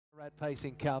Ararat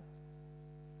Pacing Cup.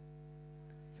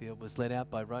 Field was led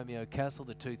out by Romeo Castle,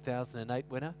 the 2008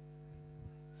 winner.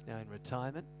 He's now in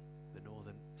retirement, the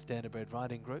Northern Standardbred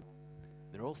Riding Group.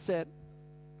 They're all set.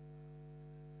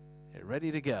 They're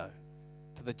ready to go.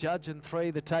 To the judge and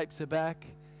three, the tapes are back.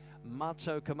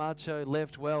 Macho Camacho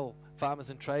left well.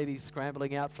 Farmers and Tradies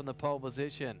scrambling out from the pole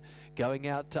position. Going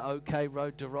out to OK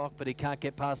Road to Rock, but he can't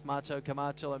get past Macho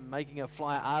Camacho and making a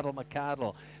flyer. Ardle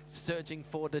McCardle surging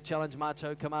forward to challenge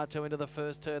Macho Camacho into the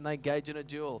first turn. They engage in a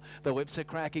duel. The whips are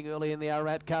cracking early in the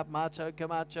Ararat Cup. Macho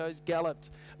Camacho's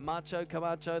galloped. Macho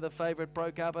Camacho, the favourite,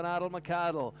 broke up, and Ardle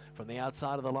McCardle from the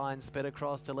outside of the line sped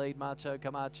across to lead Macho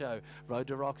Camacho. Road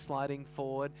to Rock sliding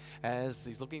forward as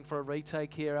he's looking for a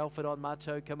retake here. Alfred on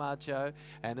Macho Camacho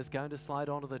and is going to slide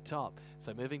onto the top.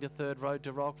 So moving to third, Road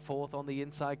to Rock. Fourth on the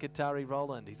inside, Qatari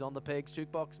Roland. He's on the pegs.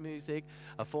 Jukebox Music,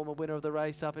 a former winner of the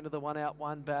race, up into the 1 out,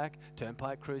 1 back.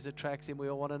 Turnpike Cruiser tracks him. We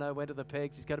all want to know when to the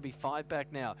pegs. He's going to be 5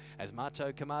 back now as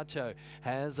Macho Camacho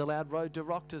has allowed Road to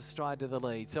Rock to stride to the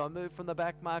lead. So a move from the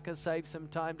back marker saves some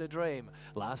time to dream.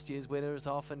 Last year's winner is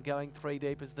often going 3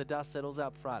 deep as the dust settles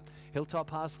up front. Hilltop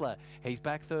Hustler, he's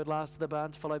back third last of the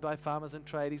bunch, followed by Farmers and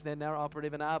Tradies. Then Narrow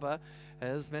Operative and Arbor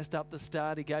has messed up the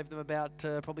start. He gave them about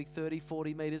probably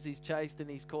 30-40 metres. He's chased and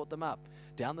he's caught them up.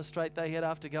 Down the straight they head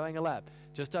after going a lap.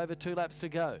 Just over 2 laps to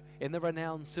go in the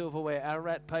renowned silverware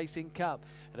Ararat Pacing Cup.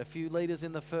 And a few leaders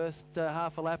in the first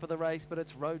half a lap of the race, but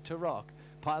it's Road to Rock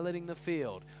piloting the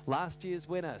field. Last year's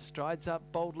winner strides up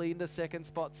boldly into second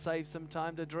spot, saves some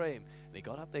time to dream. And he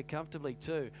got up there comfortably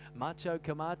too. Macho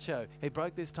Camacho, he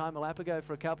broke this time a lap ago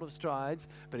for a couple of strides,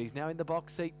 but he's now in the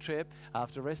box seat trip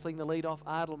after wrestling the lead off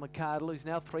Ardle McCardle, who's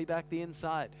now 3 back the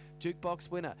inside. Jukebox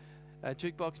winner.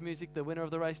 Jukebox Music, the winner of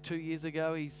the race 2 years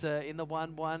ago. He's in the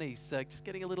 1-1. He's just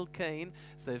getting a little keen.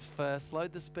 So they've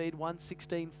slowed the speed,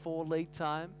 1:16.4 lead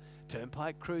time.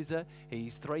 Turnpike Cruiser,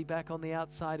 he's 3 back on the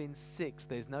outside in 6th.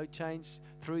 There's no change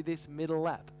through this middle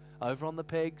lap. Over on the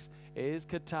pegs is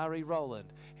Qatari Roland.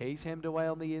 He's hemmed away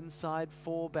on the inside,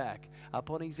 4 back. Up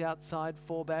on his outside,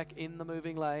 4 back in the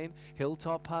moving lane.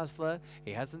 Hilltop Hustler,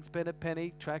 he hasn't spent a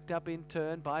penny, tracked up in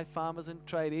turn by Farmers and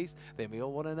Tradies. Then we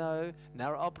all want to know,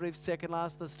 Narrow Operative second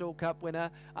last, the Stall Cup winner.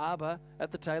 Arbor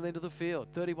at the tail end of the field,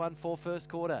 31-4 first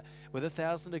quarter. With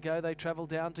 1,000 to go, they travel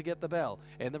down to get the bell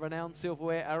in the renowned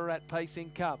silverware Ararat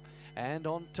Pacing Cup. And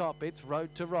on top, it's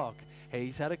Road to Rock.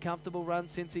 He's had a comfortable run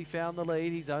since he found the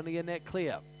lead. He's only a net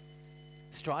clear.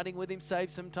 Striding with him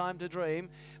saves some time to dream.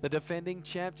 The defending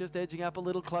champ just edging up a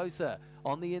little closer.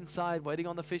 On the inside, waiting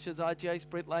on the Fisher's IGA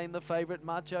Sprint Lane, the favourite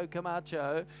Macho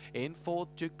Camacho. In 4th,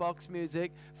 Jukebox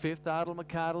Music. 5th, Ardle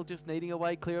McCardle just needing a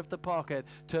way clear of the pocket.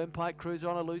 Turnpike Cruiser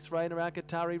on a loose rein around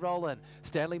Qatari Roland.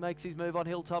 Stanley makes his move on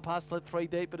Hilltop Hustler, 3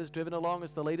 deep, but has driven along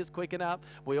as the leaders quicken up.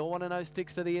 We all want to know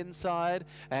sticks to the inside.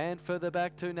 And further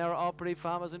back to Narrow Operative,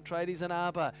 Farmers and Tradies and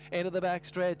Arbor. Into the back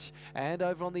stretch. And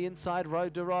over on the inside,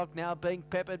 Road to Rock now being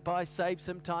peppered by Save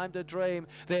Some Time to Dream.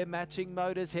 They're matching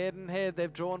motors head and head.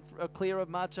 They've drawn a clear of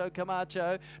Macho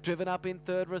Camacho, driven up in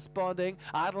 3rd, responding.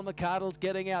 Ardle McCardle's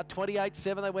getting out,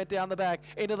 28-7. They went down the back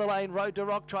into the lane. Road to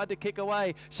Rock tried to kick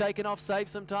away, shaken off, Save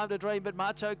Some Time to Dream, but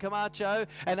Macho Camacho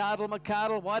and Ardle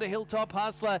McCardle, wide of Hilltop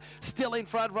Hustler, still in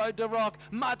front. Road to Rock.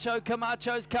 Macho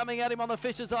Camacho's coming at him on the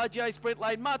Fisher's IGA Sprint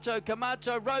Lane. Macho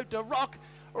Camacho, Road to Rock.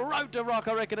 Road to Rock,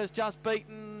 I reckon, has just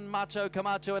beaten Macho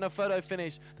Camacho in a photo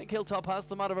finish. I think Hilltop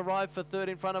Hustler might have arrived for 3rd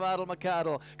in front of Ardle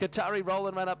McCardle. Qatari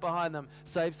Roland ran up behind them.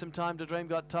 Saved some time to dream,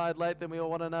 got tired late. Then we all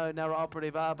want to know, Narrow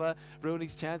Operative Arbor ruined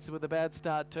his chances with a bad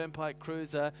start. Turnpike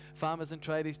Cruiser, Farmers and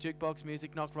Tradies, Jukebox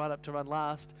Music knocked right up to run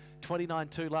last.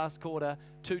 29-2 last quarter.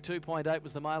 22.8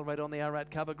 was the mile rate on the Ararat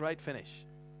Cup. A great finish.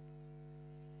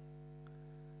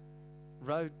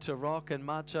 Road to Rock and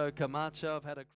Macho Camacho have had a